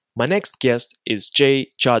My next guest is Jay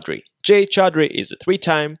Chaudhry. Jay Chaudhry is a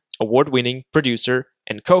three-time award-winning producer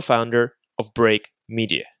and co-founder of Break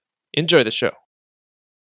Media. Enjoy the show.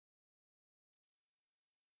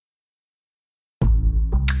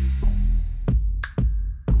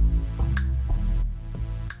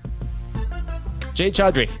 Jay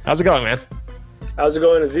Chaudhry, how's it going, man? How's it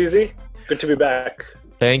going, Azizi? Good to be back.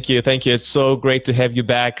 Thank you. It's so great to have you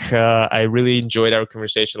back. I really enjoyed our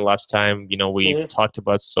conversation last time. We've talked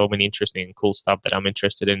about so many interesting and cool stuff that I'm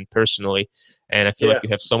interested in personally, and I feel like you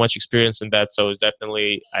have so much experience in that. So it's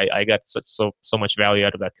definitely I got so much value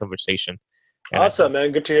out of that conversation. And awesome,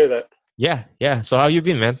 man. Good to hear that. Yeah. So how you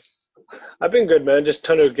been, man? I've been good, man. Just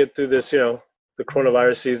trying to get through this, the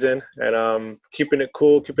coronavirus season, and keeping it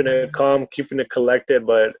cool, keeping it calm, keeping it collected.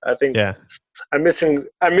 But I think I'm missing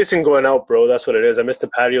going out, bro. That's what it is. I miss the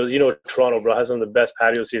patios. Toronto, bro, has some of the best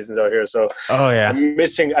patio seasons out here. So I'm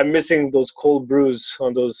missing those cold brews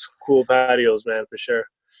on those cool patios, man, for sure.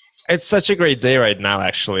 It's such a great day right now,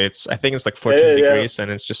 actually. I think it's like 14 degrees,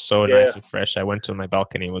 and it's just so nice and fresh. I went to my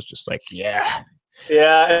balcony, it was just like, Yeah,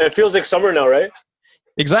 it feels like summer now, right?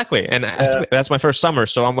 Exactly. And that's my first summer,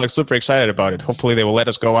 so I'm like super excited about it. Hopefully they will let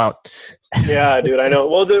us go out. Yeah, dude, I know.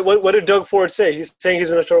 Well, what did Doug Ford say? He's saying he's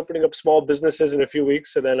going to start opening up small businesses in a few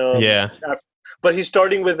weeks. And then, but he's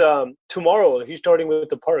starting with, tomorrow, he's starting with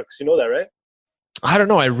the parks. You know that, right? I don't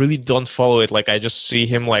know. I really don't follow it. Like, I just see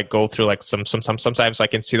him like go through like sometimes I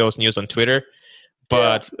can see those news on Twitter.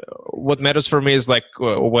 But what matters for me is like,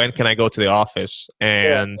 when can I go to the office?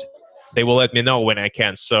 And they will let me know when I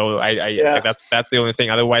can. So that's the only thing.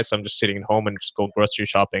 Otherwise, I'm just sitting at home and just go grocery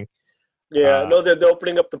shopping. Yeah, no, they're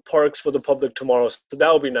opening up the parks for the public tomorrow. So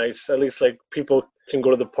that would be nice. At least like people can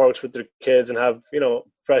go to the parks with their kids and have,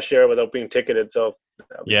 fresh air without being ticketed. So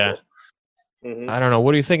cool. Mm-hmm. I don't know.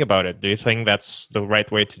 What do you think about it? Do you think that's the right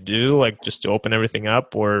way to do? Like just to open everything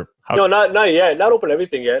up, or how? No, not yet. Not open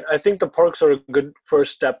everything yet. I think the parks are a good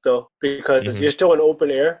first step though, because you're still in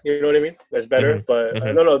open air. You know what I mean? That's better. But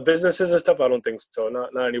no, businesses and stuff, I don't think so.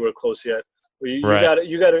 Not anywhere close yet. You got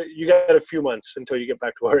a few months until you get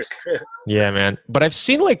back to work. Yeah, man. But I've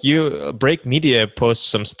seen like you Break Media post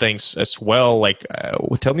some things as well. Like,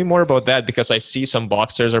 tell me more about that, because I see some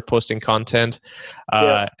boxers are posting content,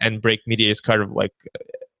 and Break Media is kind of like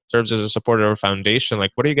serves as a supporter of a foundation.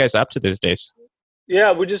 Like, what are you guys up to these days?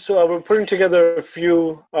 Yeah, we're putting together a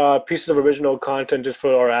few pieces of original content just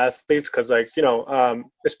for our athletes, because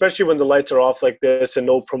especially when the lights are off like this and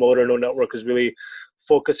no promoter, no network is really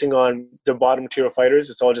focusing on the bottom tier fighters.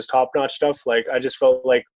 It's all just top-notch stuff. Like, I just felt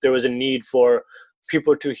like there was a need for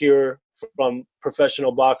people to hear from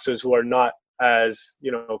professional boxers who are not as,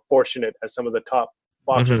 fortunate as some of the top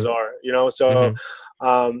boxers are, So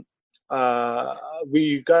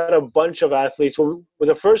we got a bunch of athletes. Well,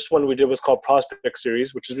 the first one we did was called Prospect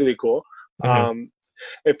Series, which is really cool.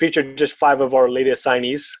 It featured just 5 of our latest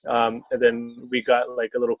signees. And then we got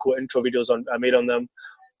like a little cool intro videos I made on them.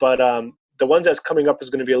 But the one that's coming up is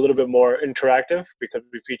going to be a little bit more interactive, because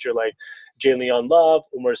we feature like Jay Leon Love,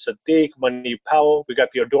 Umar Sadiq, Manny Powell. We got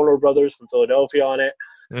the Adorno brothers from Philadelphia on it.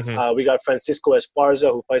 We got Francisco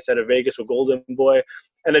Esparza, who fights out of Vegas with Golden Boy.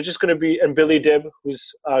 And it's just going to be, and Billy Dib,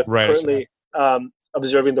 who's currently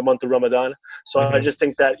observing the month of Ramadan. So I just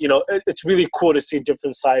think that, it's really cool to see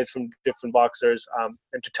different sides from different boxers,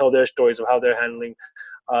 and to tell their stories of how they're handling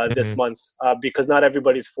this month, because not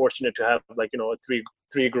everybody's fortunate to have like, a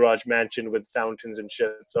three garage mansion with fountains and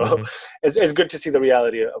shit. So it's good to see the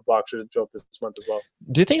reality of boxers throughout this month as well.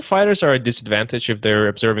 Do you think fighters are at a disadvantage if they're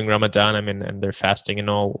observing Ramadan? I mean, and they're fasting and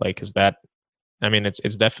all? Like, is that? I mean,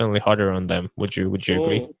 it's definitely harder on them. Would you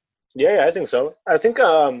agree? Yeah, I think so. I think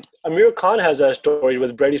Amir Khan has a story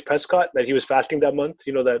with Brady Prescott that he was fasting that month.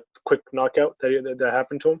 That quick knockout that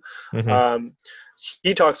happened to him.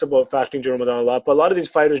 He talks about fasting during Ramadan a lot, but a lot of these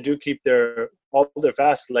fighters do keep all their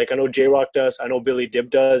fasts. Like, I know J-Rock does. I know Billy Dib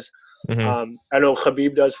does. I know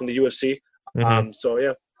Khabib does from the UFC. So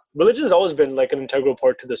yeah, religion has always been like an integral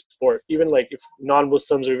part to the sport. Even like if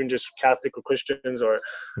non-Muslims or even just Catholic or Christians or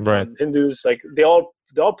Hindus, like they're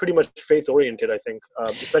all pretty much faith oriented, I think,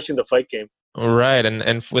 especially in the fight game. Right,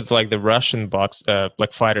 and with like the Russian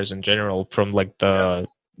like fighters in general from like the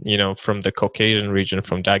from the Caucasian region,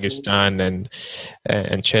 from Dagestan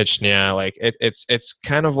and Chechnya, like it's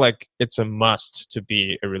kind of like it's a must to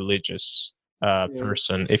be a religious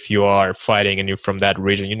person if you are fighting and you're from that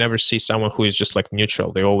region. You never see someone who is just like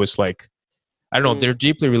neutral. They're always like, I don't know, they're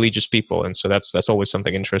deeply religious people, and so that's always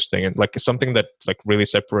something interesting and like something that like really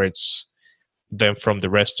separates them from the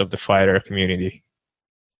rest of the fighter community.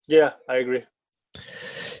 Yeah, I agree.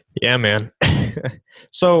 Yeah, man.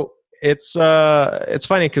 So it's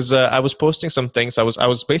funny because I was posting some things. I'm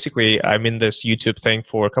in this YouTube thing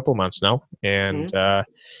for a couple months now, and I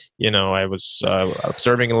was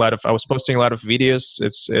observing I was posting a lot of videos.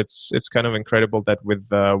 It's kind of incredible that with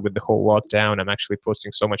the whole lockdown, I'm actually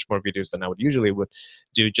posting so much more videos than I would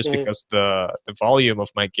do, just because the volume of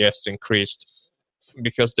my guests increased,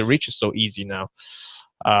 because the reach is so easy now.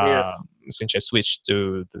 Since I switched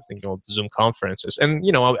to the Zoom conferences, and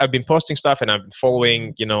I've been posting stuff, and I've been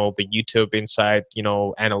following the YouTube Inside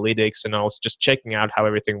analytics, and I was just checking out how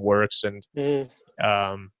everything works, and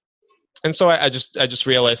so I just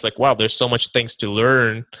realized, like, wow, there's so much things to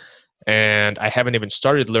learn, and I haven't even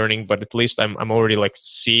started learning, but at least I'm already like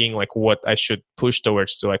seeing like what I should push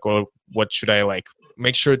towards, to like, or what should I like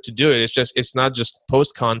make sure to do it. It's not just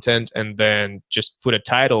post content and then just put a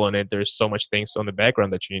title on it. There's so much things on the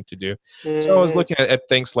background that you need to do. So I was looking at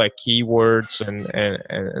things like keywords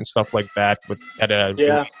and stuff like that, with to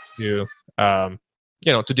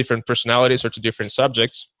different personalities or to different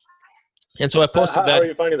subjects. And so I posted that. How are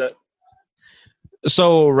you finding that?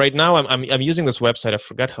 So right now I'm using this website. I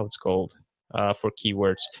forgot how it's called for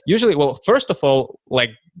keywords. Usually, well, first of all, like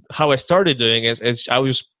how I started doing is I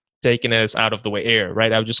was taking it as out of the way air,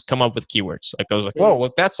 right? I would just come up with keywords. Like I was like, whoa,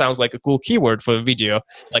 well, that sounds like a cool keyword for a video.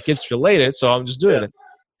 Like it's related, so I'm just doing it.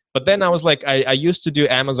 But then I was like, I used to do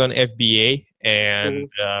Amazon FBA, and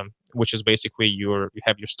which is basically you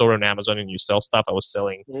have your store on Amazon and you sell stuff. I was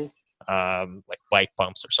selling like bike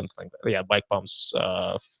pumps or something like that. Yeah, bike pumps.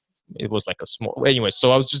 It was like a small, anyway.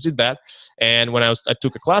 So I was just did that, and when I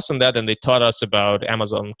took a class on that, and they taught us about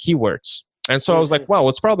Amazon keywords, and so I was like, wow,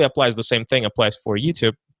 it probably applies the same thing applies for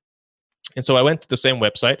YouTube. And so I went to the same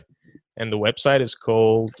website, and the website is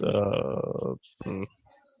called hold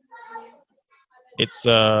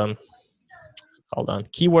on,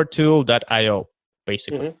 keywordtool.io.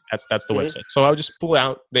 Basically, that's the website. So I'll just pull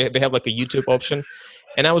out. They have like a YouTube option,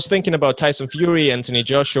 and I was thinking about Tyson Fury, Anthony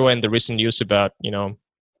Joshua, and the recent news about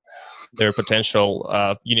their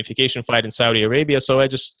potential unification fight in Saudi Arabia. So I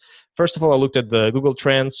just, first of all, I looked at the Google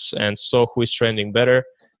Trends and saw who is trending better.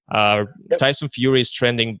 Tyson Fury is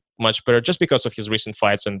trending much better just because of his recent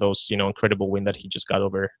fights and those incredible win that he just got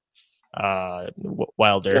over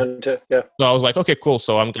Wilder. So I was like, okay, cool.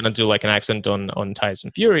 So I'm gonna do like an accent on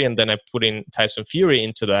Tyson Fury, and then I put in Tyson Fury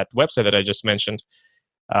into that website that I just mentioned,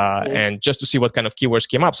 and just to see what kind of keywords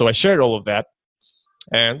came up. So I shared all of that,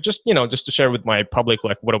 and just to share with my public,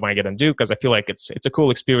 like, what am I gonna do? Because I feel like it's a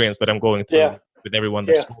cool experience that I'm going through with everyone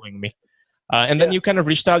that's following me. And then you kind of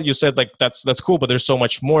reached out. You said, like, that's cool, but there's so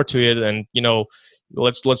much more to it, and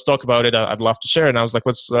let's talk about it. I'd love to share. And I was like,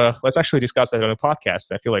 let's actually discuss that on a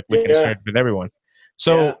podcast. I feel like we can share it with everyone.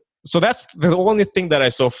 So that's the only thing that I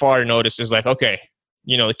so far noticed is like, okay,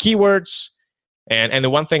 the keywords, and the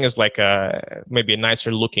one thing is like maybe a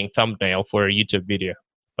nicer looking thumbnail for a YouTube video.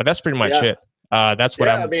 But that's pretty much it. That's what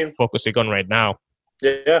I'm focusing on right now.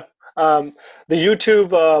 Yeah. The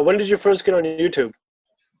YouTube. When did you first get on YouTube?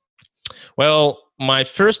 Well, my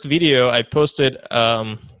first video I posted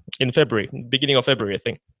in February, beginning of February, I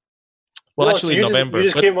think. Well, actually, so November. You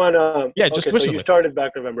just came on. Just recently. So you started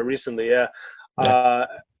back November, recently,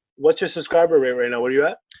 What's your subscriber rate right now? What are you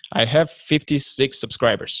at? I have 56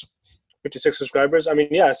 subscribers. 56 subscribers? I mean,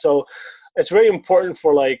 so it's very important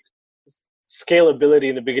for like scalability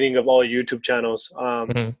in the beginning of all YouTube channels,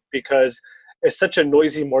 because it's such a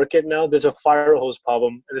noisy market now. There's a fire hose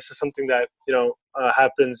problem. And this is something that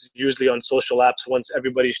happens usually on social apps once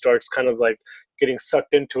everybody starts kind of like getting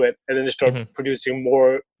sucked into it, and then they start producing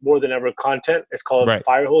more than ever content. It's called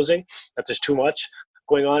fire hosing. That there's too much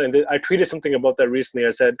going on. And I tweeted something about that recently.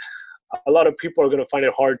 I said a lot of people are going to find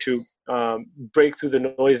it hard to break through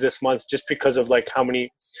the noise this month just because of like how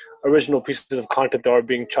many original pieces of content that are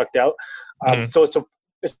being chucked out. So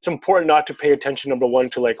it's important not to pay attention, number one,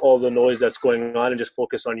 to like all the noise that's going on, and just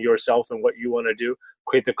focus on yourself and what you want to do.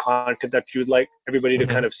 Create the content that you'd like everybody to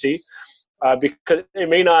kind of see, because it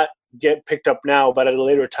may not get picked up now, but at a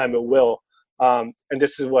later time it will. And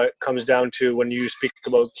this is what comes down to when you speak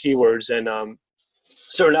about keywords and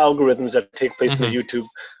certain algorithms that take place in the YouTube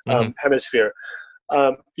hemisphere.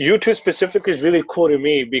 YouTube specifically is really cool to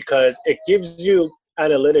me because it gives you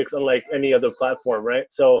analytics unlike any other platform, right?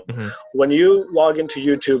 So when you log into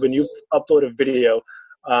YouTube and you upload a video,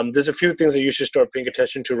 there's a few things that you should start paying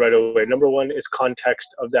attention to right away. Number one is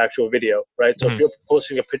context of the actual video, right? So if you're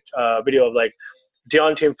posting a video of like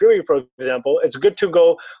Deontay and Fury, for example, it's good to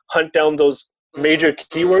go hunt down those major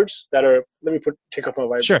keywords that are, let me take up my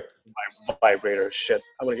vibrator. Sure. My vibrator, shit.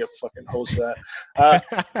 I'm going to get fucking hosed for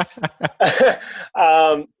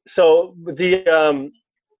that. So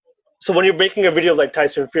So when you're making a video of like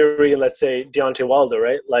Tyson Fury and let's say Deontay Wilder,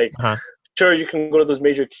 right? Like, Uh-huh. sure, you can go to those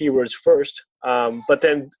major keywords first, but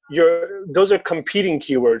then those are competing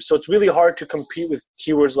keywords. So it's really hard to compete with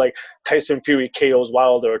keywords like Tyson Fury KOs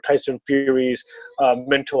Wilder, or Tyson Fury's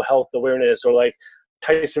mental health awareness, or like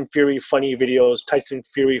Tyson Fury funny videos, Tyson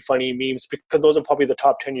Fury funny memes, because those are probably the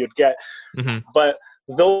top 10 you'd get. Mm-hmm. But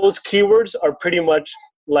those keywords are pretty much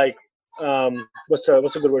like, what's a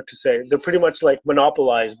good word to say? They're pretty much like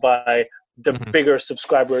monopolized by the bigger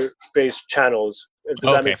subscriber-based channels.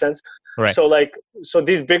 Does that make sense? Right. So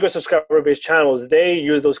these bigger subscriber-based channels, they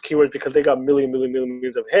use those keywords because they got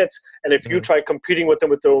millions of hits. And if you try competing with them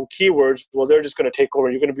with their own keywords, well, they're just going to take over.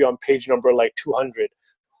 You're going to be on page number like 200.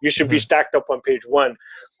 You should be stacked up on page 1.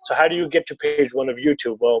 So how do you get to page 1 of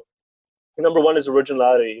YouTube? Well, number 1 is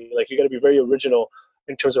originality. Like, you got to be very original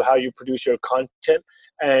in terms of how you produce your content.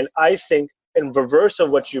 And I think in reverse of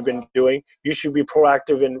what you've been doing, you should be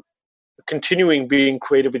proactive in continuing being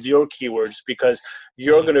creative with your keywords, because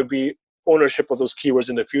you're going to be ownership of those keywords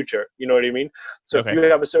in the future. You know what I mean? So if you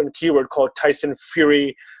have a certain keyword called Tyson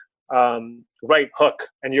Fury right hook,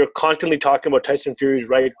 and you're constantly talking about Tyson Fury's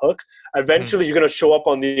right hook, eventually you're going to show up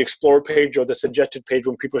on the explore page or the suggested page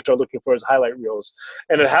when people start looking for his highlight reels.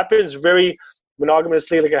 And it happens very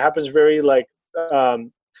monogamously. Like, it happens very like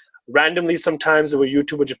randomly sometimes, where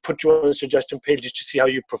YouTube would just put you on the suggestion page just to see how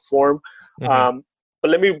you perform. But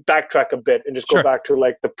let me backtrack a bit and just go back to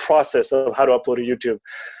like the process of how to upload to YouTube.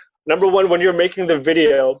 Number 1, when you're making the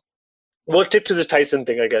video, we'll stick to this Tyson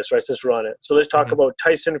thing, I guess, right, since we're on it. So let's talk about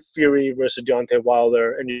Tyson Fury versus Deontay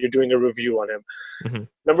Wilder, and you're doing a review on him.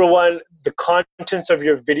 Number 1, the contents of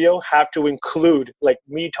your video have to include, like,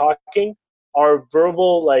 me talking. Our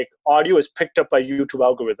verbal, like, audio is picked up by YouTube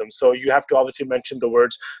algorithm. So you have to obviously mention the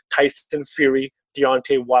words Tyson Fury,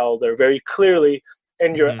 Deontay Wilder very clearly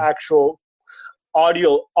in your actual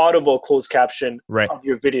audible closed caption of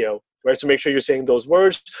your video, right? So make sure you're saying those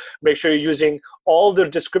words. Make sure you're using all the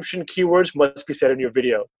description keywords must be said in your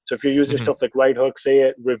video. So if you're using stuff like right hook, say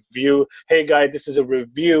it, review. Hey guys, this is a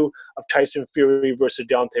review of Tyson Fury versus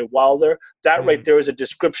Deontay Wilder. That right there is a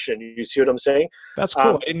description. You see what I'm saying? That's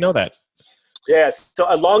cool. I didn't know that. Yes. So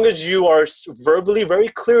as long as you are verbally very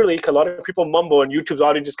clearly, because a lot of people mumble and YouTube's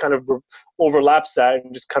audio just kind of overlaps that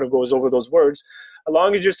and just kind of goes over those words. As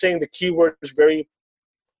long as you're saying the keywords very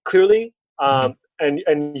clearly,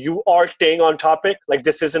 and you are staying on topic, like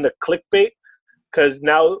this isn't a clickbait, because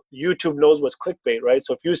now YouTube knows what's clickbait, right?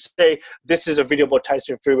 So if you say this is a video about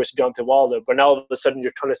Tyson Fury versus Deontay Wilder, but now all of a sudden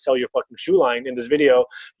you're trying to sell your fucking shoe line in this video,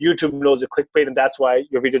 YouTube knows it's clickbait, and that's why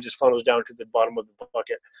your video just funnels down to the bottom of the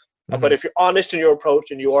bucket. But if you're honest in your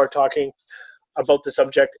approach and you are talking about the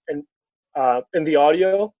subject and in the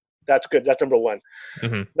audio, that's good. That's number 1.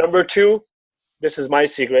 Number 2, this is my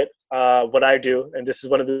secret. What I do, and this is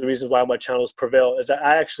one of the reasons why my channels prevail, is that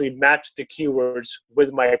I actually match the keywords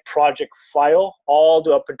with my project file all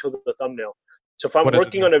the way up until the thumbnail. So if I'm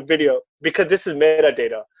working on a video, because this is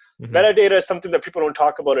metadata. Metadata is something that people don't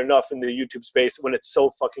talk about enough in the YouTube space when it's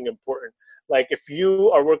so fucking important. Like, if you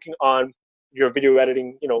are working on your video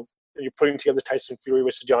editing, you know, you're putting together Tyson Fury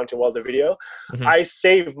versus Deontay Wilder video, I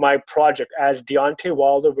save my project as Deontay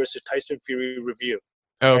Wilder versus Tyson Fury review.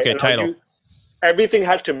 Okay, title. Everything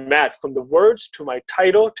has to match, from the words to my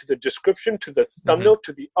title to the description to the thumbnail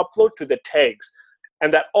to the upload to the tags,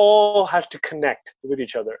 and that all has to connect with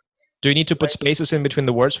each other. Do you need to put spaces in between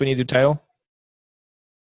the words when you do title?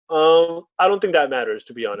 I don't think that matters,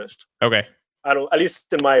 to be honest. Okay. I don't, at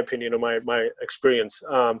least in my opinion or my experience.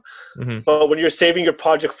 But when you're saving your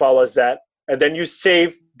project file as that, and then you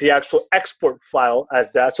save the actual export file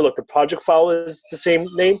as that. So look, the project file is the same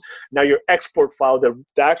name. Now your export file, the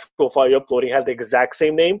actual file you're uploading, has the exact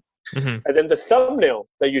same name. And then the thumbnail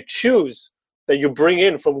that you choose, that you bring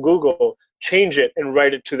in from Google, change it and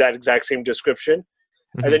write it to that exact same description.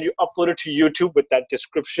 And then you upload it to YouTube with that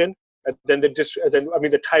description. And then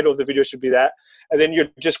the title of the video should be that. And then your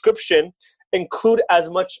description, include as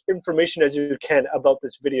much information as you can about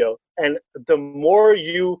this video. And the more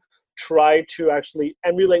you try to actually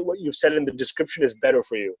emulate what you've said in the description is better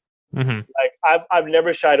for you. Like, I've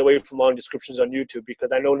never shied away from long descriptions on YouTube,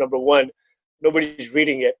 because I know, number 1, nobody's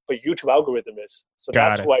reading it, but YouTube algorithm is. So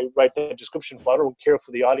that's why I write the description for. I don't care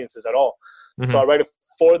for the audiences at all. So I write it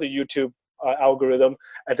for the YouTube algorithm,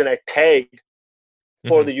 and then I tag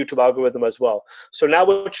for the YouTube algorithm as well. So now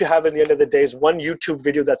what you have in the end of the day is one YouTube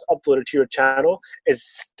video that's uploaded to your channel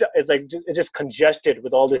is like, it's just congested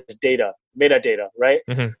with all this data, metadata, right?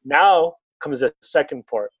 Now comes the second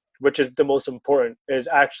part, which is the most important, is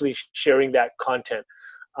actually sharing that content.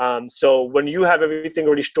 So when you have everything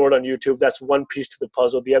already stored on YouTube, that's one piece to the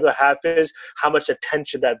puzzle. The other half is how much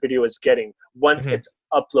attention that video is getting once it's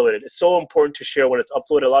uploaded. It's so important to share when it's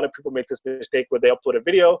uploaded. A lot of people make this mistake where they upload a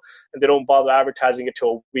video and they don't bother advertising it till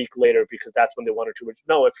a week later because that's when they want it to.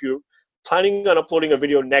 No, if you're planning on uploading a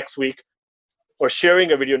video next week or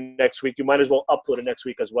sharing a video next week, you might as well upload it next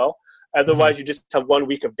week as well. Otherwise, you just have 1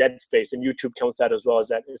 week of dead space, and YouTube counts that as well as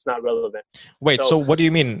that it's not relevant. Wait, so what do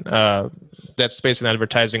you mean dead space in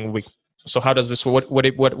advertising week? So how does this, what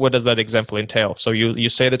does that example entail? So you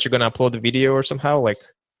say that you're going to upload the video or somehow like?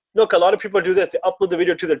 Look, a lot of people do this. They upload the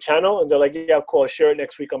video to their channel and they're like, yeah, cool, I'll share it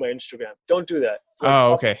next week on my Instagram. Don't do that. Like,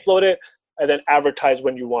 okay. Upload it and then advertise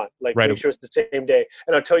when you want. Like make sure it's the same day.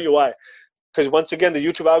 And I'll tell you why. Because once again, the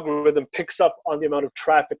YouTube algorithm picks up on the amount of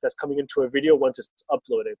traffic that's coming into a video once it's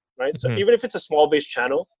uploaded, right? So even if it's a small base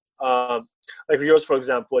channel, like yours, for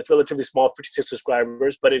example, it's relatively small, 56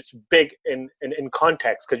 subscribers, but it's big in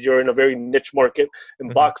context because you're in a very niche market in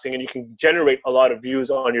boxing and you can generate a lot of views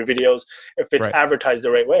on your videos if it's advertised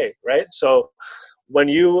the right way, right? So when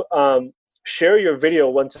you share your video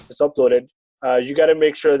once it's uploaded, you got to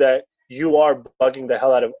make sure that you are bugging the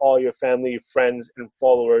hell out of all your family, friends, and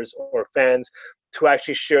followers or fans to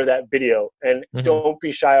actually share that video. And don't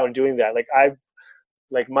be shy on doing that.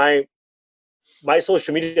 Like my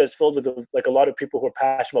social media is filled with like a lot of people who are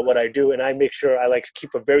passionate about what I do, and I make sure I like keep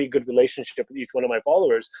a very good relationship with each one of my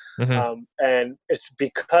followers. And it's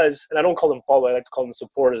because, and I don't call them followers, I like to call them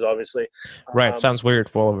supporters, obviously. Right, sounds weird,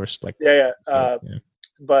 followers. Like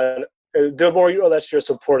but they're more or less your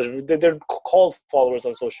supporters. They're called followers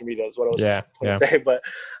on social media is what I was going to say. But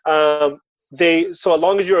so as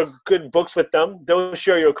long as you're good books with them, they'll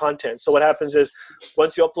share your content. So what happens is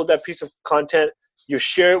once you upload that piece of content, you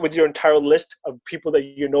share it with your entire list of people that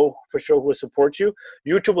you know for sure who will support you.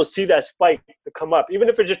 YouTube will see that spike to come up, even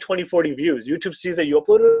if it's just 20, 40 views. YouTube sees that you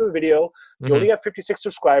uploaded a video, you only have 56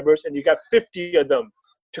 subscribers, and you got 50 of them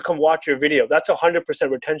to come watch your video. That's 100%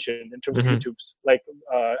 retention in terms of YouTube's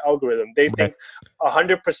algorithm. They think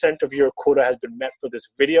 100% of your quota has been met for this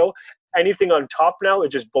video. Anything on top now is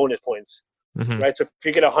just bonus points, right? So if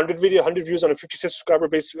you get 100 views on a 56 subscriber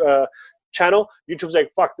based channel, YouTube's like,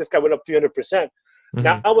 fuck, this guy went up 300%.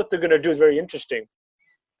 Now what they're gonna do is very interesting.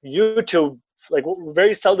 YouTube like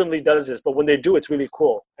very seldomly does this, but when they do, it's really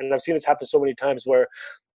cool. And I've seen this happen so many times where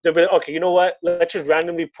they'll be like, okay, you know what? Let's just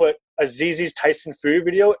randomly put a ZZ's Tyson Fury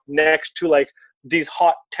video next to like these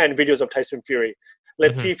hot 10 videos of Tyson Fury.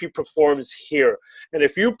 Let's see if he performs here. And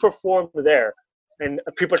if you perform there and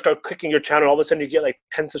people start clicking your channel, all of a sudden you get like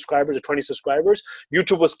 10 subscribers or 20 subscribers,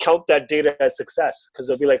 YouTube will count that data as success because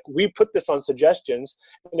they'll be like, we put this on suggestions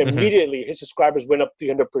and immediately his subscribers went up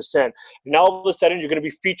 300%. And now all of a sudden you're going to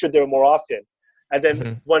be featured there more often. And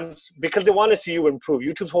then because they want to see you improve,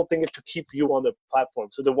 YouTube's whole thing is to keep you on the platform.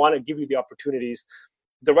 So they want to give you the opportunities,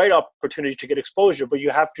 the right opportunity to get exposure, but you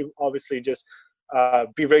have to obviously just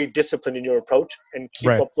be very disciplined in your approach and keep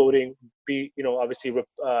uploading, be, obviously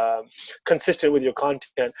consistent with your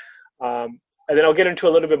content. And then I'll get into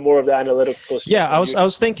a little bit more of the analytical stuff. Yeah, I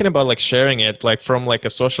was thinking about like sharing it like from like a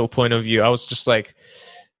social point of view. I was just like,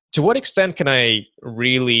 to what extent can I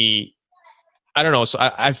really, I don't know. So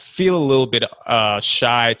I feel a little bit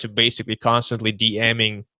shy to basically constantly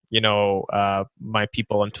DMing, my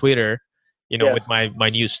people on Twitter, with my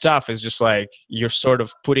new stuff. Is just like, you're sort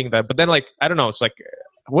of putting that, but then like, I don't know. It's like,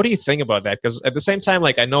 what do you think about that? Because at the same time,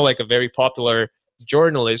 like I know like a very popular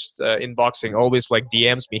journalist in boxing always like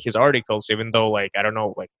DMs me his articles, even though like, I don't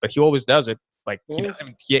know, like, but he always does it. Like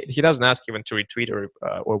he doesn't ask even to retweet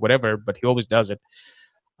or whatever, but he always does it.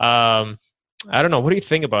 I don't know. What do you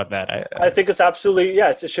think about that? I think it's absolutely,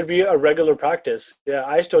 it should be a regular practice. Yeah,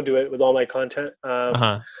 I still do it with all my content.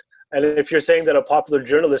 And if you're saying that a popular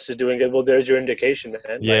journalist is doing it, well, there's your indication,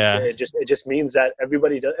 man. Yeah. Like, it just means that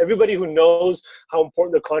everybody who knows how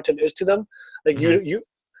important the content is to them, like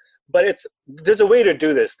but there's a way to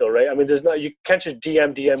do this though, right? I mean, you can't just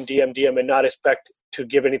DM and not expect to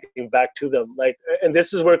give anything back to them. Like, and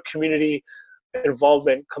this is where community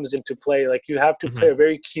involvement comes into play. Like you have to play a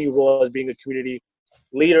very key role as being a community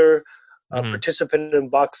leader, a participant in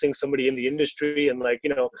boxing, somebody in the industry, and like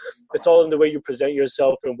it's all in the way you present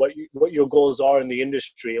yourself and what your goals are in the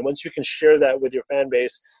industry. And once you can share that with your fan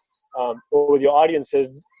base or with your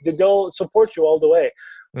audiences, they'll support you all the way.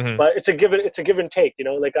 But it's a give and take.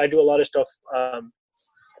 Like I do a lot of stuff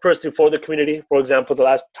personally for the community. For example, the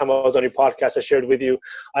last time I was on your podcast, I shared with you,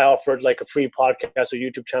 I offered like a free podcast or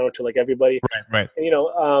YouTube channel to like everybody. Right.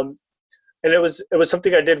 And, and it was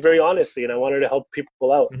something I did very honestly, and I wanted to help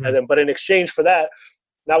people out. And then, but in exchange for that,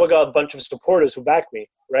 now I got a bunch of supporters who back me,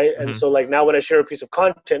 right? And so like now when I share a piece of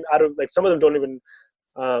content, some of them don't even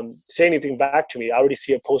say anything back to me. I already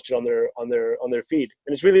see it posted on their feed,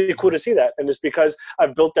 and it's really cool to see that. And it's because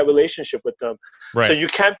I've built that relationship with them. Right. So you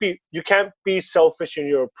can't be selfish in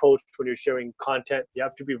your approach when you're sharing content. You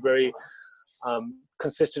have to be very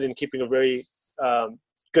consistent in keeping a very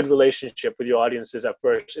good relationship with your audiences at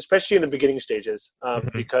first, especially in the beginning stages,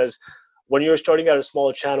 because when you're starting out a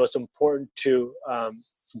small channel, it's important to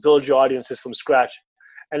build your audiences from scratch.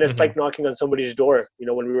 And it's like knocking on somebody's door. You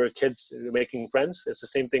know, when we were kids making friends, it's the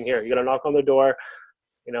same thing here. You got to knock on the door,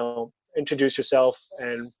 you know, introduce yourself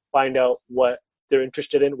and find out what they're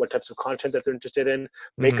interested in, what types of content that they're interested in,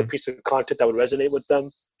 make a piece of content that would resonate with them,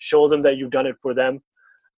 show them that you've done it for them,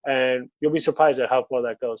 and you'll be surprised at how far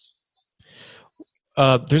that goes.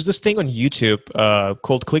 There's this thing on YouTube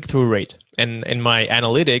called click-through rate. And in my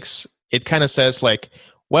analytics, it kind of says like,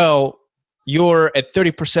 well, you're at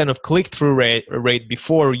 30% of click-through rate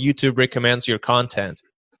before YouTube recommends your content.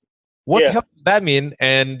 What the hell does that mean?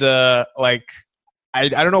 And like, I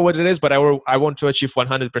don't know what it is, but I want to achieve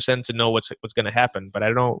 100% to know what's going to happen. But I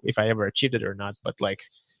don't know if I ever achieved it or not. But like,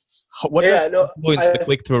 what does influence the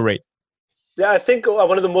click-through rate? Yeah, I think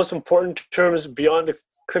one of the most important terms beyond the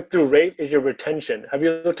click-through rate is your retention. Have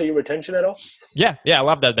you looked at your retention at all? Yeah, I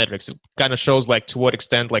love that metrics. It kind of shows like to what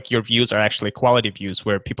extent like your views are actually quality views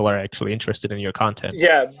where people are actually interested in your content.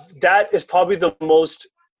 Yeah, that is probably the most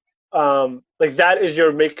like that is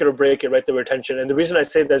your make it or break it, right? The retention. And the reason I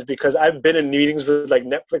say that is because I've been in meetings with like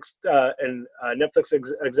Netflix and Netflix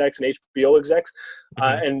execs and HBO execs,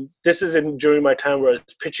 and this is during my time where I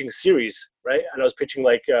was pitching series, right? And I was pitching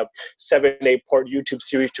like 7-8 part YouTube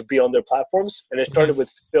series to be on their platforms. And it started with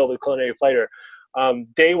Phil with Culinary Fighter.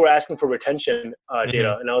 They were asking for retention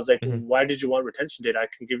data, and I was like, why did you want retention data? I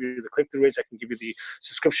can give you the click-through rates, I can give you the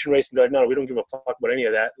subscription rates. And they're like, no, we don't give a fuck about any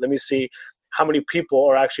of that. Let me see how many people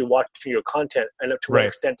are actually watching your content and to what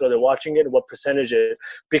extent are they watching it and what percentage it is,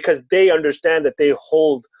 because they understand that they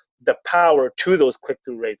hold the power to those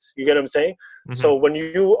click-through rates. You get what I'm saying? So when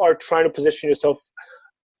you are trying to position yourself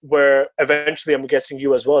where eventually, I'm guessing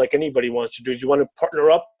you as well, like anybody wants to do, is you want to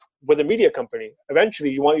partner up with a media company.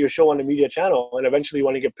 Eventually you want your show on a media channel, and eventually you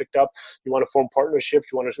want to get picked up. You want to form partnerships.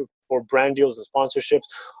 You want to form brand deals and sponsorships.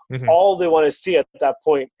 All they want to see at that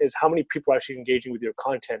point is how many people are actually engaging with your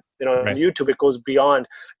content. You know, on YouTube, it goes beyond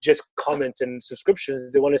just comments and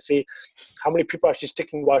subscriptions. They want to see how many people are actually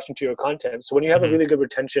watching to your content. So when you have a really good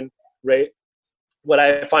retention rate, what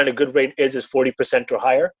I find a good rate is 40% or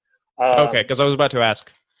higher. Okay, because I was about to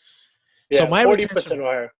ask. Yeah, so my 40% or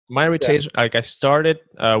higher. My retention, like I started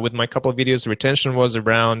with my couple of videos, retention was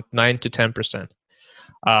around 9 to 10%.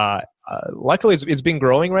 Luckily, it's been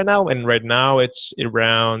growing right now, and right now it's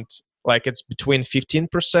around like it's between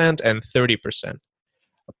 15% and 30%.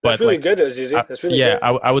 That's really good, Azizi. That's really good.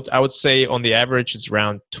 I would say on the average it's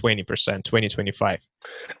around 20%, 20-25%.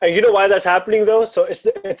 And you know why that's happening though? So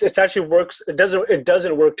it's actually works. It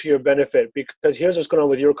doesn't work to your benefit, because here's what's going on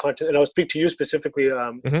with your content. And I'll speak to you specifically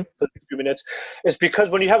for a few minutes. It's because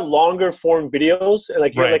when you have longer form videos, and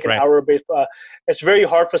like you're like an hour based, it's very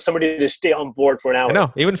hard for somebody to stay on board for an hour. I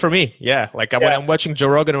know, even for me. Yeah, like when I'm watching Joe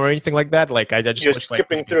Rogan or anything like that, like I just you're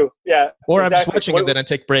skipping through. Yeah, or exactly. I'm just watching and then I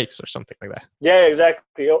take breaks or something like that. Yeah,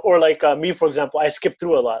 exactly. Or like me, for example, I skip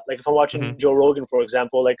through a lot. Like if I'm watching Joe Rogan, for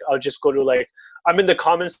example, like I'll just go to like, I'm in the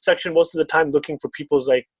comments section most of the time looking for people's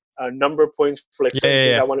like number points for like certain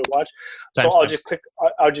things I want to watch. So I'll just click.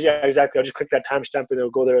 I'll just click that timestamp and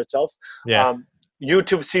it'll go there itself. Yeah.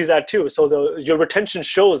 YouTube sees that too. So your retention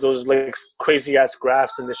shows those like crazy ass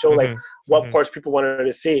graphs, and they show like what parts people wanted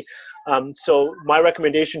to see. So my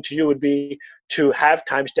recommendation to you would be to have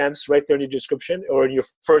timestamps right there in your description or in your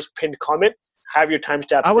first pinned comment. Have your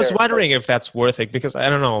timestamps. I was wondering if that's worth it, because I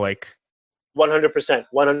don't know, like. 100%.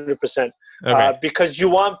 Because you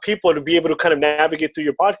want people to be able to kind of navigate through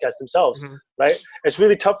your podcast themselves, right? It's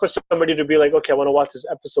really tough for somebody to be like, okay, I want to watch this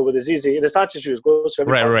episode with Azizi, and it's not just you; it goes to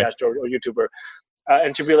every podcaster or YouTuber,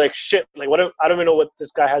 and to be like, shit, like I don't even know what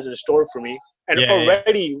this guy has in store for me. And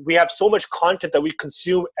already we have so much content that we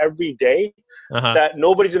consume every day that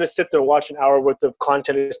nobody's going to sit there and watch an hour worth of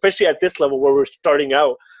content, especially at this level where we're starting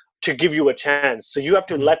out, to give you a chance. So you have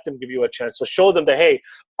to let them give you a chance. So show them that, hey,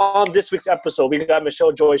 on this week's episode, we got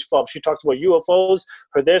Michelle Joyce Phelps. She talks about UFOs,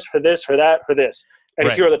 her this, her this, her that, her this.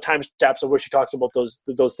 And here are the timestamps of where she talks about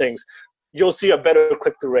those things. You'll see a better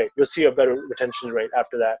click-through rate. You'll see a better retention rate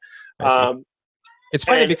after that. It's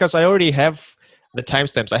funny because I already have the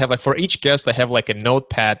timestamps. I have like for each guest, I have like a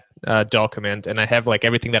notepad document, and I have like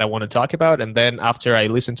everything that I want to talk about. And then after I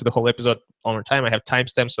listen to the whole episode one more time, I have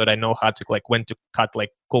timestamps so that I know how to like when to cut like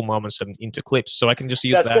cool moments into clips. So I can just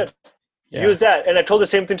use that. Good. use that. And I told the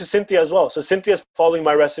same thing to Cynthia as well. So Cynthia's following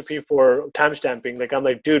my recipe for timestamping. Like, I'm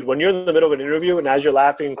like, dude, when you're in the middle of an interview and as you're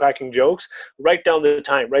laughing and cracking jokes, write down the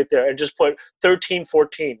time right there and just put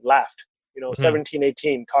 13:14, laughed.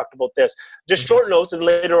 17:18, talked about this. Just short notes, and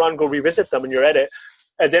later on go revisit them in your edit.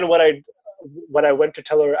 And then what I went to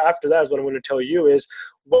tell her after that is what I'm going to tell you is,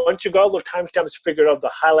 once you got all the timestamps figured out, the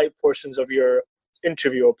highlight portions of your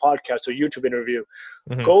interview or podcast or YouTube interview,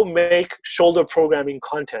 go make shoulder programming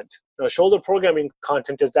content. Now, shoulder programming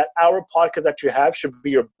content is that our podcast that you have should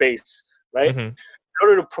be your base, right? In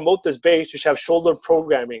order to promote this base, you should have shoulder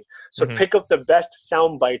programming. So pick up the best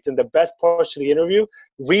sound bites and the best parts of the interview,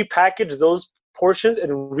 repackage those portions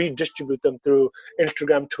and redistribute them through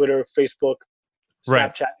Instagram, Twitter, Facebook,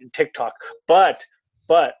 Snapchat, and TikTok. But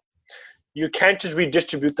you can't just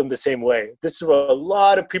redistribute them the same way. This is where a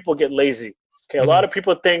lot of people get lazy. Okay, a lot of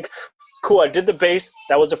people think, cool, I did the base.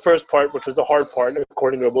 That was the first part, which was the hard part,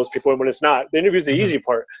 according to most people. And when it's not, the interview is the easy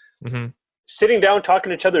part. Sitting down, talking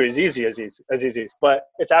to each other is easy, but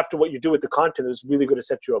it's after what you do with the content is really going to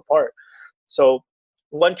set you apart. So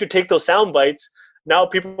once you take those sound bites, now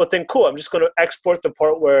people think, cool, I'm just going to export the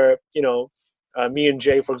part where, me and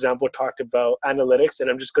Jay, for example, talked about analytics, and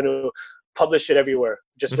I'm just going to publish it everywhere,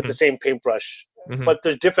 just with the same paintbrush. But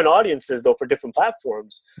there's different audiences, though, for different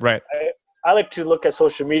platforms. Right. I like to look at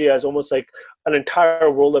social media as almost like an entire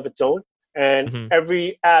world of its own, and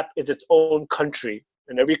every app is its own country,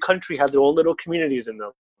 and every country has their own little communities in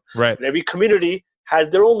them. Right. And every community has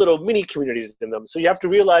their own little mini communities in them. So you have to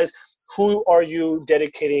realize, who are you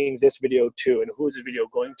dedicating this video to, and who is this video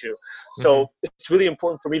going to? So it's really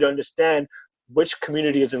important for me to understand which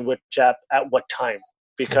community is in which app at what time,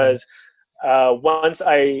 because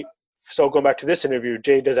so going back to this interview,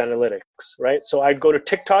 Jay does analytics, right? So I'd go to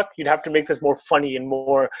TikTok. You'd have to make this more funny and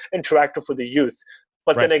more interactive for the youth.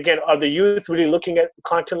 But then again, are the youth really looking at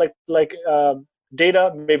content like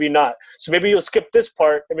data? Maybe not. So maybe you'll skip this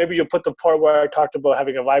part, and maybe you'll put the part where I talked about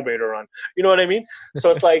having a vibrator on. You know what I mean? So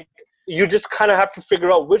it's like, you just kind of have to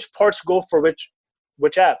figure out which parts go for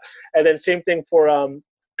which app. And then same thing for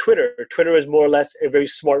Twitter. Twitter is more or less a very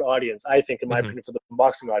smart audience, I think, in my opinion, for the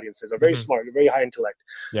unboxing audiences. Are very smart, very high intellect.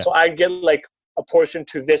 Yeah. So I get like a portion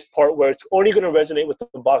to this part where it's only going to resonate with the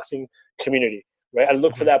unboxing community, right? I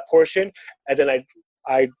look for that portion, and then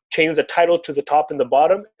I change the title to the top and the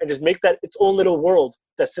bottom, and just make that its own little world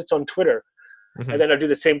that sits on Twitter. And then I do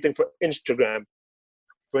the same thing for Instagram.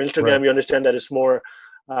 For Instagram, you understand that it's more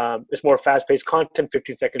fast-paced content,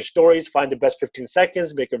 15-second stories. Find the best 15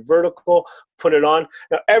 seconds, make it vertical, put it on.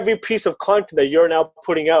 Now, every piece of content that you're now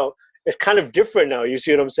putting out is kind of different now. You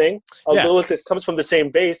see what I'm saying? Although this comes from the same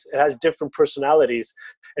base, it has different personalities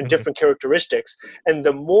and different characteristics. And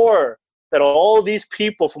the more that all these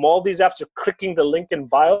people from all these apps are clicking the link in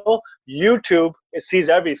bio, YouTube, it sees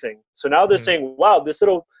everything. So now they're saying, wow, this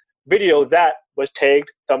little video that was tagged,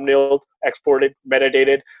 thumbnailed, exported,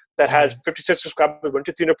 metadated, that has 56 subscribers, went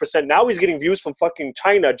to 300%. Now he's getting views from fucking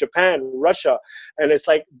China, Japan, Russia. And it's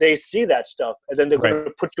like, they see that stuff. And then they're going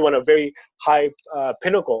to put you on a very high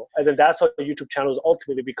pinnacle. And then that's how YouTube channels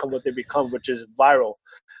ultimately become what they become, which is viral.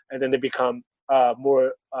 And then they become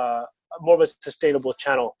more of a sustainable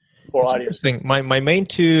channel for audiences. Interesting. My main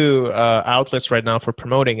two outlets right now for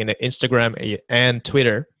promoting in Instagram and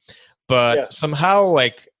Twitter. But somehow,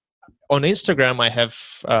 like, on Instagram, I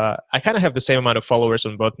kind of have the same amount of followers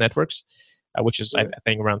on both networks, which is I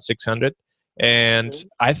think around 600. And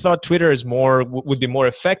I thought Twitter would be more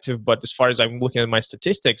effective, but as far as I'm looking at my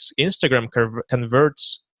statistics, Instagram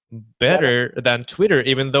converts better than Twitter,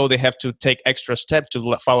 even though they have to take extra step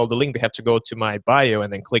to follow the link. They have to go to my bio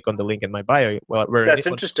and then click on the link in my bio. Well, that's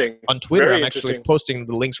interesting. On Twitter, I'm actually posting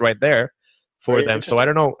the links right there for them. So I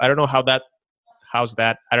don't know how does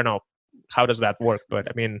that work? But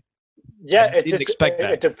I mean. Yeah,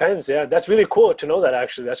 it depends. Yeah, that's really cool to know that,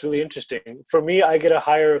 actually. That's really interesting. For me, I get a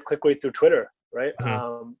higher click rate through Twitter, right?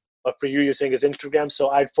 But for you, you're saying it's Instagram. So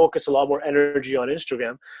I'd focus a lot more energy on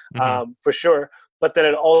Instagram, for sure. But then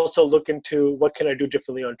I'd also look into what can I do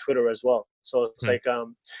differently on Twitter as well. So it's like,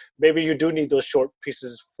 maybe you do need those short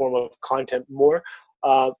pieces form of content more.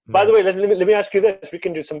 By the way, let me ask you this. We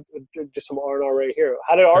can do some R&R right here.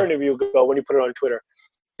 How did our interview go when you put it on Twitter?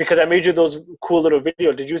 Because I made you those cool little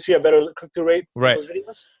videos. Did you see a better click-through rate for those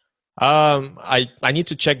videos? I need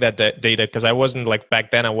to check that data, because I wasn't back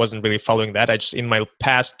then. I wasn't really following that. I just, in my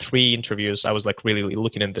past 3 interviews, I was really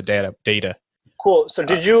looking at the data. Cool. So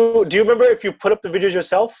do you remember if you put up the videos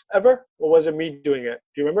yourself ever, or was it me doing it?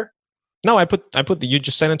 Do you remember? No, you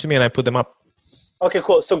just sent it to me and I put them up. Okay,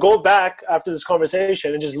 cool. So go back after this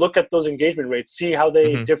conversation and just look at those engagement rates. See how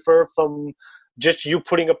they differ from just you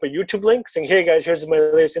putting up a YouTube link saying, hey guys, here's my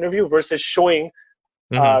latest interview, versus showing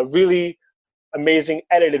really amazing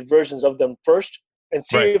edited versions of them first and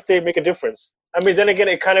see if they make a difference. I mean, then again,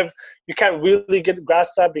 it kind of, you can't really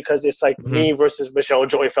grasp that because it's like me versus Michelle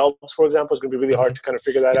Joy Phelps, for example. It's going to be really hard to kind of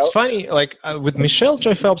figure that out. It's funny, like with Michelle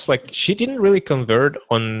Joy Phelps, like she didn't really convert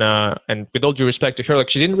on, and with all due respect to her, like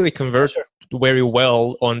she didn't really convert very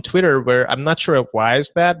well on Twitter, where I'm not sure why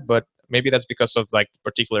is that, but maybe that's because of like the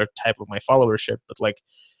particular type of my followership. But like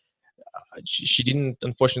she didn't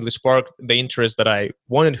unfortunately spark the interest that I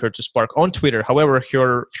wanted her to spark on Twitter. However,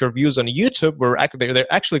 her views on YouTube were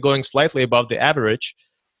they're actually going slightly above the average.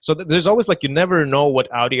 So there's always like, you never know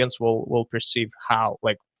what audience will perceive how,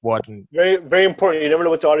 like what. Very, very important. You never know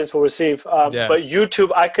what the audience will receive. But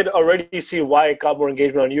YouTube, I could already see why it got more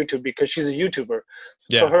engagement on YouTube, because she's a YouTuber.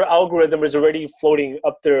 So her algorithm is already floating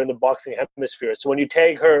up there in the boxing hemisphere. So when you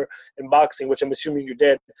tag her in boxing, which I'm assuming you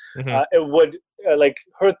did, it would, like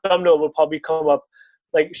her thumbnail will probably come up.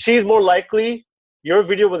 Like she's more likely, your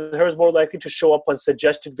video with her is more likely to show up on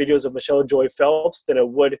suggested videos of Michelle Joy Phelps than it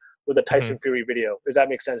would with a Tyson Fury video. Does that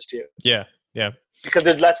make sense to you? Yeah. Because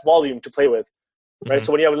there's less volume to play with, right?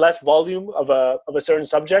 So when you have less volume of a certain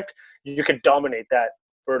subject, you can dominate that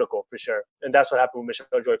vertical for sure. And that's what happened with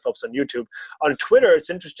Michelle Joy Phelps on YouTube. On Twitter, it's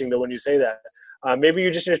interesting though when you say that. Maybe you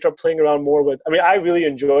just need to start playing around more with. I mean, I really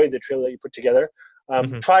enjoyed the trailer that you put together.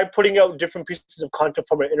 Try putting out different pieces of content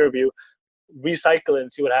from an interview, recycle it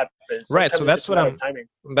and see what happens. Right. Sometimes so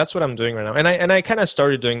that's what I'm doing right now. And I kind of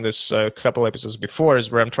started doing this a couple episodes before,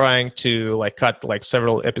 is where I'm trying to like cut like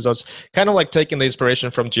several episodes, kind of like taking the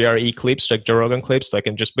inspiration from GRE clips, like Joe Rogan clips, like,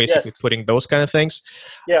 and just basically putting those kind of things.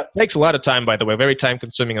 Yeah. It takes a lot of time, by the way, very time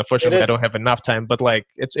consuming. Unfortunately, I don't have enough time, but like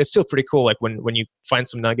it's still pretty cool. Like when you find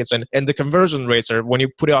some nuggets, and the conversion rates are, when you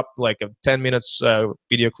put up like a 10 minutes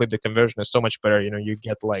video clip, the conversion is so much better. You know, you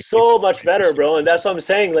get like so much better, bro. And that's what I'm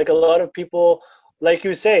saying. Like a lot of people, like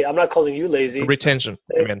you say, I'm not calling you lazy. Retention.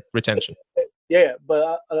 Retention. Yeah,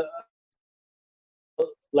 but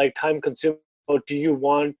like time consuming. Do you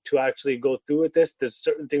want to actually go through with this? There's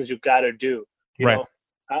certain things you gotta do. You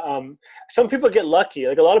know? Some people get lucky.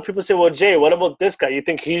 Like a lot of people say, well, Jay, what about this guy? You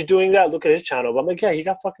think he's doing that? Look at his channel. But I'm like, yeah, he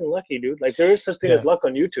got fucking lucky, dude. Like there is such thing as luck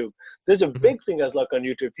on YouTube. There's a big thing as luck on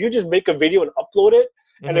YouTube. If you just make a video and upload it,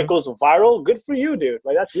 and it goes viral, good for you, dude.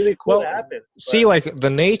 Like that's really cool to happen. See, like the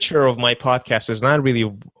nature of my podcast is not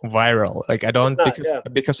really viral. Like I don't,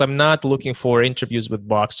 because I'm not looking for interviews with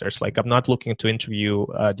boxers. Like I'm not looking to interview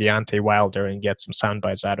Deontay Wilder and get some sound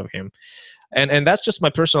bites out of him. And that's just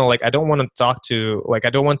my personal, like I don't want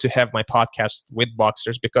to have my podcast with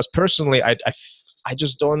boxers, because personally I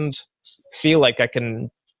just don't feel like I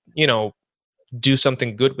can, you know, do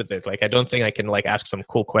something good with it. Like I don't think I can like ask some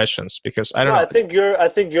cool questions, because I don't know. I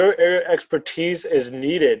think your area expertise is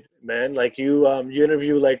needed, man. Like you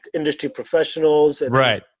interview like industry professionals, and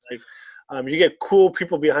like you get cool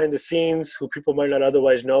people behind the scenes who people might not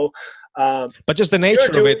otherwise know. But just the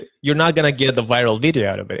nature of it, you're not gonna get the viral video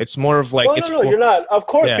out of it. It's more of like no, you're not. Of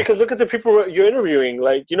course, because look at the people you're interviewing.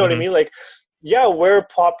 Like you know what I mean, like. Yeah, we're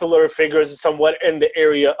popular figures somewhat in the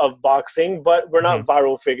area of boxing, but we're not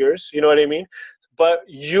viral figures. You know what I mean? But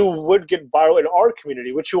you would get viral in our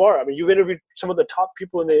community, which you are. I mean, you've interviewed some of the top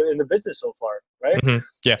people in the business so far, right?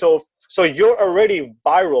 Yeah. So you're already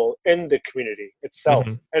viral in the community itself,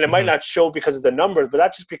 and it might not show because of the numbers, but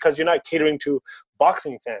that's just because you're not catering to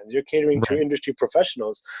boxing fans. You're catering to industry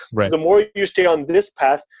professionals. So the more you stay on this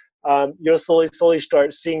path, you'll slowly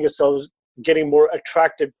start seeing yourselves getting more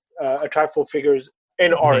attractful figures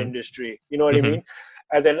in our industry. You know what I mean?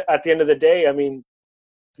 And then at the end of the day, I mean,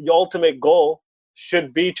 the ultimate goal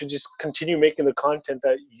should be to just continue making the content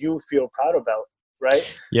that you feel proud about, right?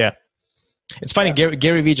 Yeah. It's funny,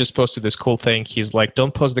 Gary Vee just posted this cool thing. He's like,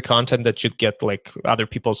 don't post the content that you'd get like other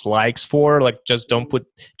people's likes for. Like, just don't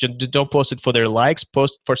post it for their likes.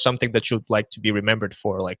 Post for something that you'd like to be remembered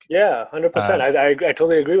for. Like, 100%. I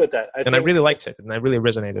totally agree with that. I really liked it, and it really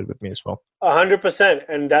resonated with me as well. 100%,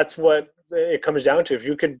 and that's what it comes down to. If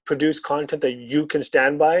you could produce content that you can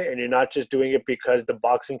stand by, and you're not just doing it because the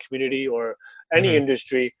boxing community or any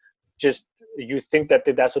industry just you think that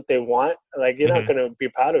that's what they want, like you're not going to be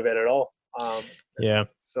proud of it at all.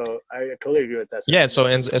 So I totally agree with that. Yeah.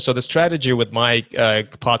 So the strategy with my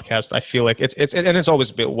podcast, I feel like it's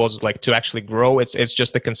always was like to actually grow. It's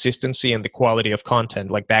just the consistency and the quality of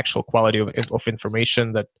content, like the actual quality of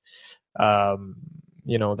information that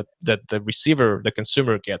that the receiver, the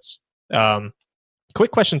consumer gets.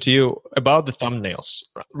 Quick question to you about the thumbnails.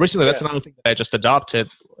 Recently, that's another thing that I just adopted.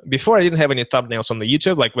 before I didn't have any thumbnails on the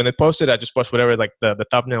YouTube. Like when it posted, I just post whatever like the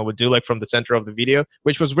thumbnail would do, like from the center of the video,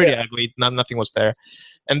 which was really ugly. Nothing was there.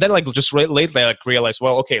 And then like just lately, I like realized,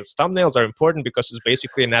 well, okay, thumbnails are important because it's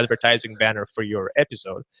basically an advertising banner for your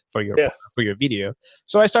episode, for your video.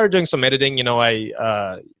 So I started doing some editing. You know,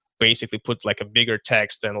 I basically put like a bigger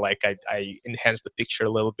text and like I enhanced the picture a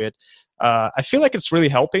little bit. I feel like it's really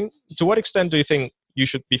helping. To what extent do you think you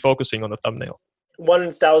should be focusing on the thumbnail?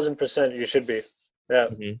 1000% you should be. Yeah.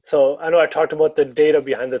 Mm-hmm. So I know I talked about the data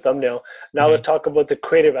behind the thumbnail. Now let's talk about the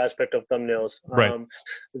creative aspect of thumbnails. Right.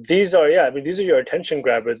 These are your attention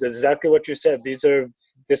grabbers. That's exactly what you said. This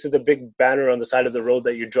is the big banner on the side of the road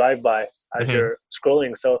that you drive by as you're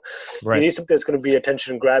scrolling. So you need something that's going to be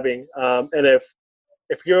attention grabbing. And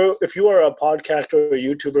if you are a podcaster or a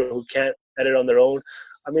YouTuber who can't edit on their own,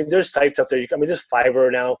 I mean, there's sites out there. There's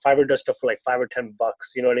Fiverr now. Fiverr does stuff for like $5 or $10.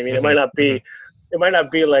 You know what I mean? It might not be. It might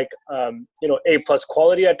not be like, A+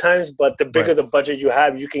 quality at times, but the bigger the budget you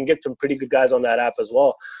have, you can get some pretty good guys on that app as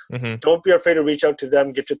well. Don't be afraid to reach out to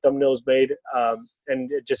them, get your thumbnails made,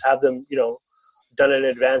 and just have them, done in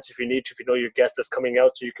advance if you need to, if you know your guest is coming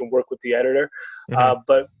out, so you can work with the editor.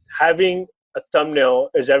 But having a thumbnail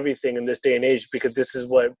is everything in this day and age, because this is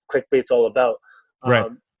what clickbait's all about.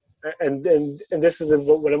 And this is the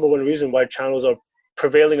number one reason why channels are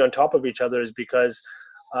prevailing on top of each other, is because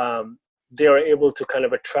they are able to kind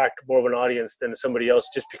of attract more of an audience than somebody else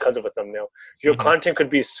just because of a thumbnail. Your content could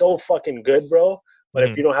be so fucking good, bro, but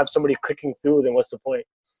if you don't have somebody clicking through, then what's the point?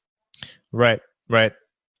 Right.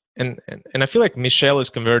 And I feel like Michelle is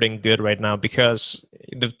converting good right now, because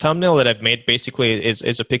the thumbnail that I've made basically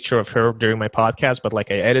is a picture of her during my podcast, but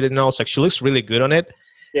like I edited and all, so she looks really good on it.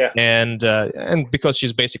 Yeah. And because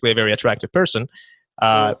she's basically a very attractive person,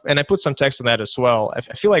 and I put some text on that as well. I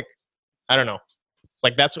feel like, I don't know,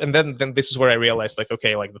 like that's, and then this is where I realized, like,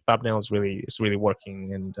 okay, like the thumbnail is really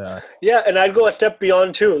working. And and I'd go a step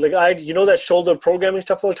beyond too. Like that shoulder programming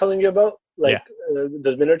stuff I was telling you about, like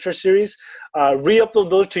those miniature series, re-upload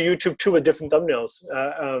those to YouTube too with different thumbnails,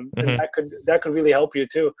 and that could really help you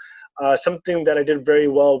too. Something that I did very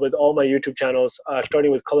well with all my YouTube channels, starting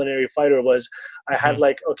with Culinary Fighter, was I had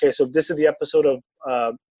so this is the episode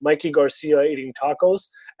of Mikey Garcia eating tacos,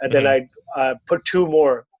 and then I put two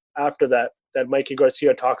more after that Mikey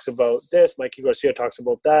Garcia talks about this, Mikey Garcia talks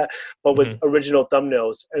about that, but with original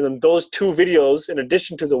thumbnails. And then those two videos, in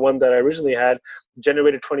addition to the one that I originally had,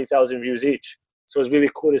 generated 20,000 views each. So it was really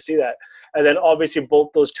cool to see that. And then obviously both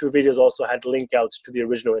those two videos also had link outs to the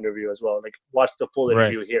original interview as well. Like, watch the full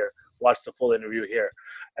interview here, watch the full interview here.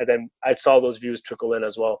 And then I saw those views trickle in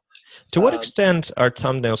as well. To what extent are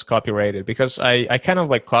thumbnails copyrighted? Because I kind of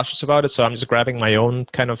like cautious about it, so I'm just grabbing my own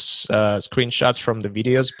kind of screenshots from the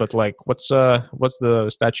videos. But like, what's the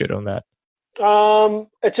statute on that?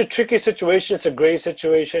 It's a tricky situation. It's a gray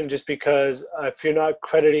situation, just because if you're not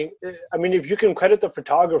crediting, I mean, if you can credit the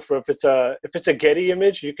photographer, if it's a Getty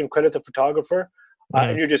image, you can credit the photographer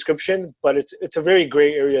in your description. But it's a very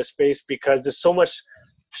gray area space, because there's so much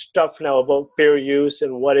stuff now about fair use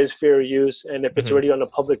and what is fair use, and if it's already on a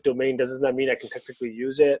public domain, doesn't that mean I can technically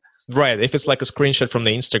use it? Right. If it's like a screenshot from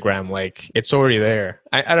the Instagram, like it's already there.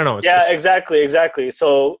 I don't know. Exactly.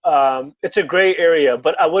 So it's a gray area,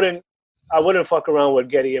 but I wouldn't fuck around with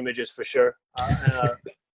Getty images for sure,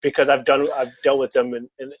 because I've dealt with them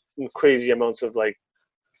in crazy amounts of like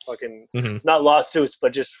fucking not lawsuits,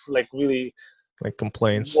 but just like really like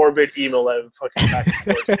complaints, morbid email that fucking back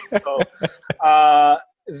and forth.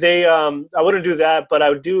 So, I wouldn't do that, but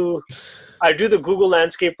I do the Google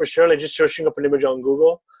landscape for sure, like just searching up an image on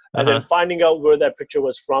Google and then finding out where that picture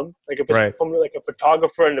was from. Like if it's from like a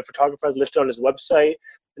photographer, and the photographer has listed on his website,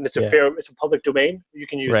 and it's a public domain, you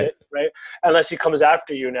can use it, right? Unless he comes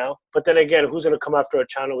after you now. But then again, who's going to come after a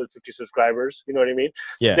channel with 50 subscribers? You know what I mean?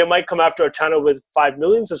 Yeah. They might come after a channel with 5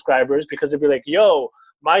 million subscribers, because they'd be like, yo,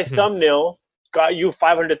 my thumbnail got you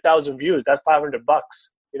 500,000 views. That's $500,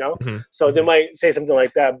 you know? So they might say something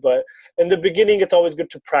like that. But in the beginning, it's always good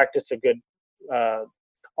to practice a good,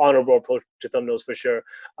 honorable approach to thumbnails for sure.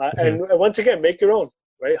 And once again, make your own,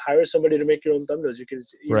 right? Hire somebody to make your own thumbnails. You can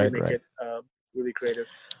easily make it really creative.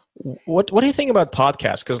 What do you think about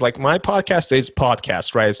podcasts? Because like my podcast is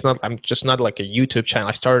podcast, right? It's not. I'm just not like a YouTube channel.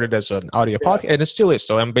 I started as an audio podcast, and it still is.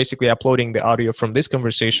 So I'm basically uploading the audio from this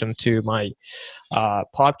conversation to my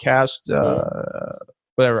podcast,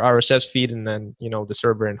 whatever RSS feed, and then the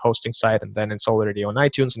server and hosting site, and then it's already on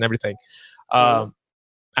iTunes and everything.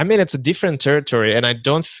 I mean, it's a different territory, and I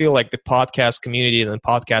don't feel like the podcast community and the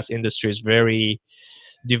podcast industry is very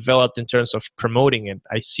developed in terms of promoting it.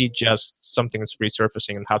 I see just something that's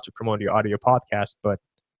resurfacing and how to promote your audio podcast, but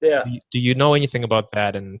do you know anything about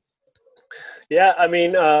that? And Yeah, I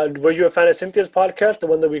mean, were you a fan of Cynthia's podcast, the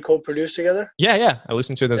one that we co-produced together? Yeah. I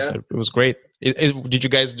listened to this. Yeah. It was great. Did you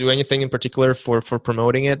guys do anything in particular for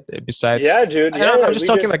promoting it besides? Yeah, dude. And Yeah, I'm yeah. just We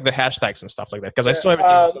talking did. like the hashtags and stuff like that because I Yeah. saw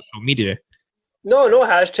everything on social media. No, no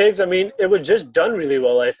hashtags. I mean, it was just done really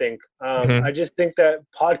well, I think. Hmm. I just think that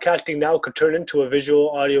podcasting now could turn into a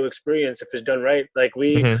visual audio experience if it's done right. Like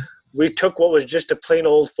Hmm. we took what was just a plain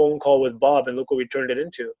old phone call with Bob and look what we turned it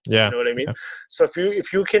into. You Yeah. know what I mean? Yeah. So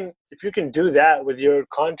if you can do that with your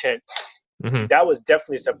content, Hmm. that was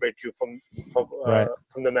definitely separate you Right.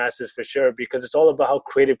 from the masses for sure, because it's all about how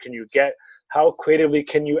creative can you get, how creatively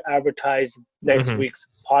can you advertise next Hmm. week's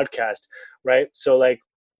podcast, right? So like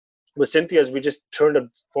with Cynthia's, we just turned a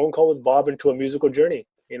phone call with Bob into a musical journey.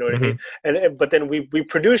 You know what I Hmm. mean? But then we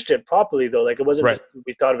produced it properly though. Like it wasn't Right. just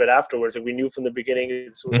we thought of it afterwards. Like we knew from the beginning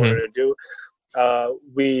it's what we Hmm. wanted to do.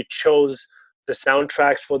 We chose the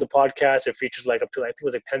soundtracks for the podcast. It featured like up to I think it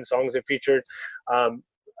was like 10 songs it featured. And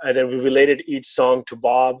then we related each song to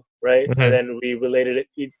Bob, right? And Hmm. then we related it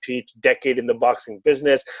to each decade in the boxing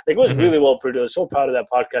business. Like it was Hmm. really well produced. So proud of that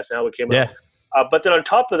podcast and how it came out. Yeah. But then on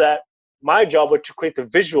top of that, my job was to create the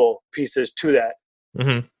visual pieces to that.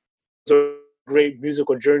 Hmm. So great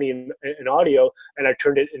musical journey in audio, and I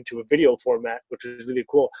turned it into a video format, which was really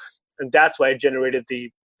cool. And that's why it generated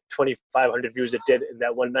the 2,500 views it did in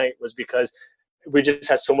that one night, was because we just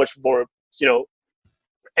had so much more,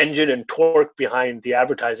 engine and torque behind the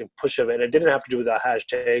advertising push of it. It didn't have to do with the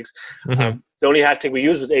hashtags. Hmm. The only hashtag we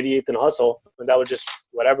used was 88th and Hustle, and that was just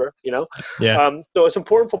whatever. Yeah. So it's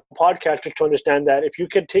important for podcasters to understand that if you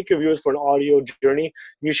can take your viewers for an audio journey,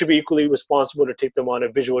 you should be equally responsible to take them on a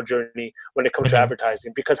visual journey when it comes to Mhm.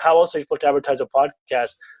 advertising. Because how else are you supposed to advertise a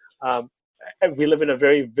podcast? We live in a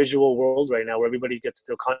very visual world right now where everybody gets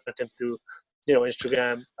their content through,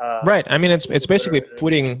 Instagram. Right. I mean, it's basically Twitter.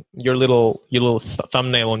 putting your little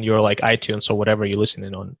thumbnail on your like iTunes or whatever you're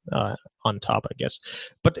listening on top, I guess.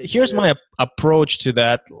 But here's my approach to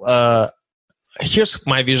that. Here's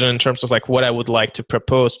my vision in terms of like what I would like to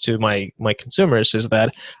propose to my consumers is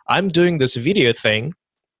that I'm doing this video thing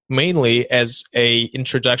mainly as a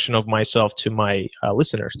introduction of myself to my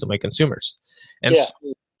listeners, to my consumers, and Yeah.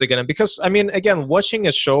 so they're gonna, because I mean, again, watching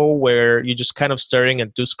a show where you're just kind of staring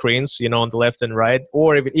at two screens, on the left and right,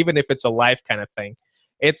 or even if it's a live kind of thing,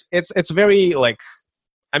 it's very like,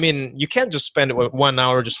 I mean, you can't just spend 1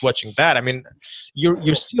 hour just watching that. I mean,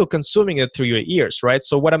 you're still consuming it through your ears, right?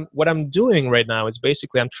 So what I'm doing right now is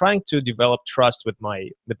basically I'm trying to develop trust with my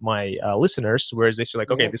listeners, whereas they say like,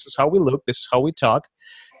 okay, this is how we look, this is how we talk,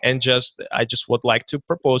 and I just would like to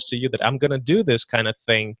propose to you that I'm gonna do this kind of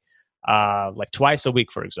thing, like twice a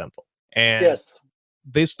week, for example. And Yes.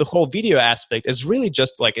 the whole video aspect is really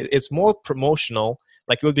just like it's more promotional.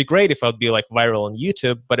 Like it would be great if I'd be like viral on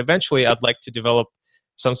YouTube, but eventually I'd like to develop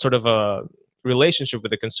some sort of a relationship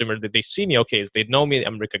with the consumer, that they see me, okay, they know me,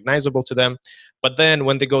 I'm recognizable to them. But then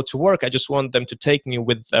when they go to work, I just want them to take me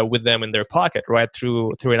with them in their pocket, right,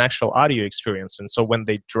 through an actual audio experience. And so when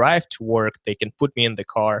they drive to work, they can put me in the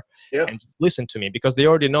car and listen to me, because they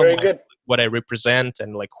already know what I represent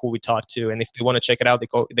and like who we talk to. And if they want to check it out,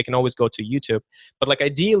 they can always go to YouTube. But like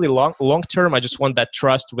ideally long term, I just want that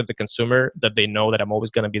trust with the consumer, that they know that I'm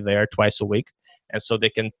always going to be there twice a week. And so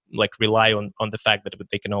they can like rely on the fact that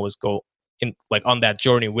they can always go in like on that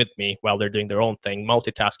journey with me while they're doing their own thing,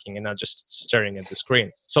 multitasking and not just staring at the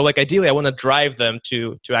screen. So like ideally I want to drive them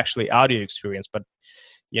to actually audio experience, but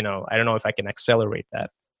I don't know if I can accelerate that.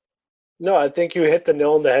 No, I think you hit the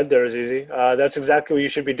nail on the head there, Azizi. That's exactly what you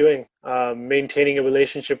should be doing. Maintaining a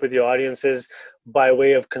relationship with your audiences by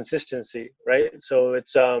way of consistency, right? So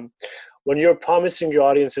it's when you're promising your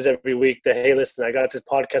audiences every week that, hey, listen, I got this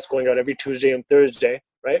podcast going out every Tuesday and Thursday,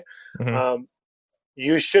 right? Mm-hmm.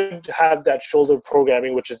 You should have that shoulder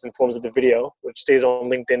programming, which is in forms of the video, which stays on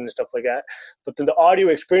LinkedIn and stuff like that. But then the audio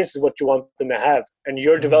experience is what you want them to have. And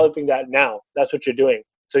you're developing that now. That's what you're doing.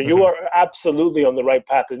 So you are absolutely on the right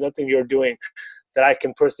path. There's nothing you're doing that I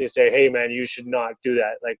can personally say, hey, man, you should not do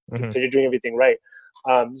that, like, because you're doing everything right.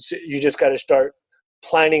 So you just got to start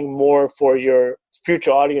planning more for your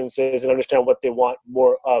future audiences and understand what they want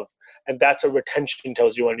more of. And that's what retention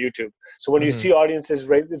tells you on YouTube. So when you see audiences,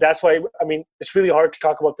 right, that's why, I mean, it's really hard to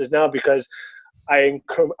talk about this now, because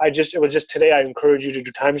it was just today, I encourage you to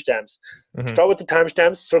do timestamps. Start with the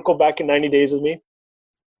timestamps, circle back in 90 days with me.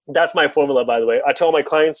 That's my formula, by the way. I tell my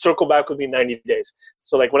clients, circle back with me 90 days.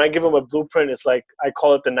 So like when I give them a blueprint, it's like, I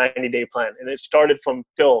call it the 90-day plan. And it started from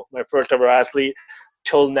Phil, my first ever athlete,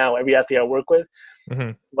 till now, every athlete I work with.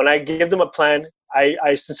 When I give them a plan,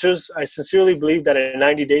 I sincerely believe that in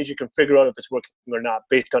 90 days, you can figure out if it's working or not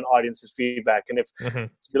based on audience's feedback. And if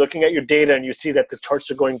you're looking at your data and you see that the charts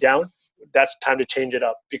are going down, that's time to change it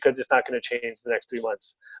up because it's not going to change the next 3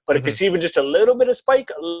 months. But if you Mhm. see even just a little bit of spike,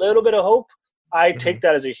 a little bit of hope, I Mhm. take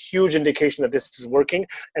that as a huge indication that this is working,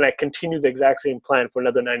 and I continue the exact same plan for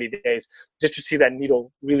another 90 days just to see that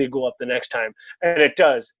needle really go up the next time. And it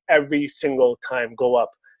does every single time go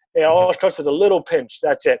up. It all starts with a little pinch.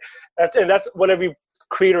 That's it. That's what every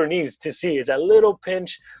creator needs to see is that little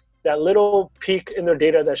pinch, that little peak in their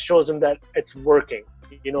data that shows them that it's working.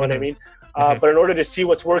 You know what I Mhm. mean? Mhm. But in order to see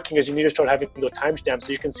what's working is you need to start having those timestamps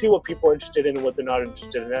so you can see what people are interested in and what they're not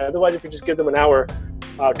interested in. Otherwise, if you just give them an hour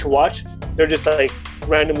to watch, they're just like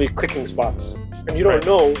randomly clicking spots. And you don't Right.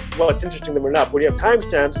 know what's interesting them or not. When you have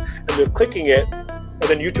timestamps and they're clicking it, and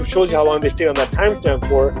then YouTube shows you how long they stayed on that timestamp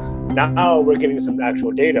for, now we're getting some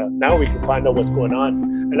actual data. Now we can find out what's going on.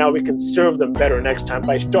 And now we can serve them better next time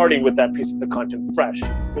by starting with that piece of content fresh.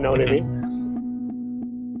 You know what I Mhm. mean?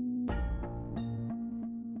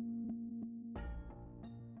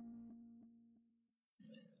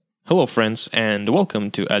 Hello, friends, and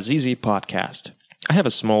welcome to Azizi Podcast. I have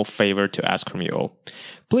a small favor to ask from you all.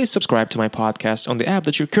 Please subscribe to my podcast on the app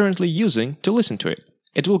that you're currently using to listen to it.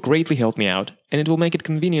 It will greatly help me out, and it will make it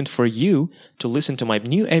convenient for you to listen to my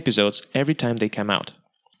new episodes every time they come out.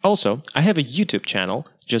 Also, I have a YouTube channel.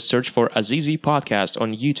 Just search for Azizi Podcast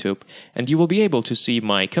on YouTube, and you will be able to see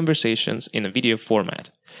my conversations in a video format.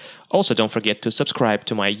 Also, don't forget to subscribe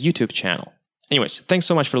to my YouTube channel. Anyways, thanks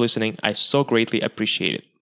so much for listening. I so greatly appreciate it.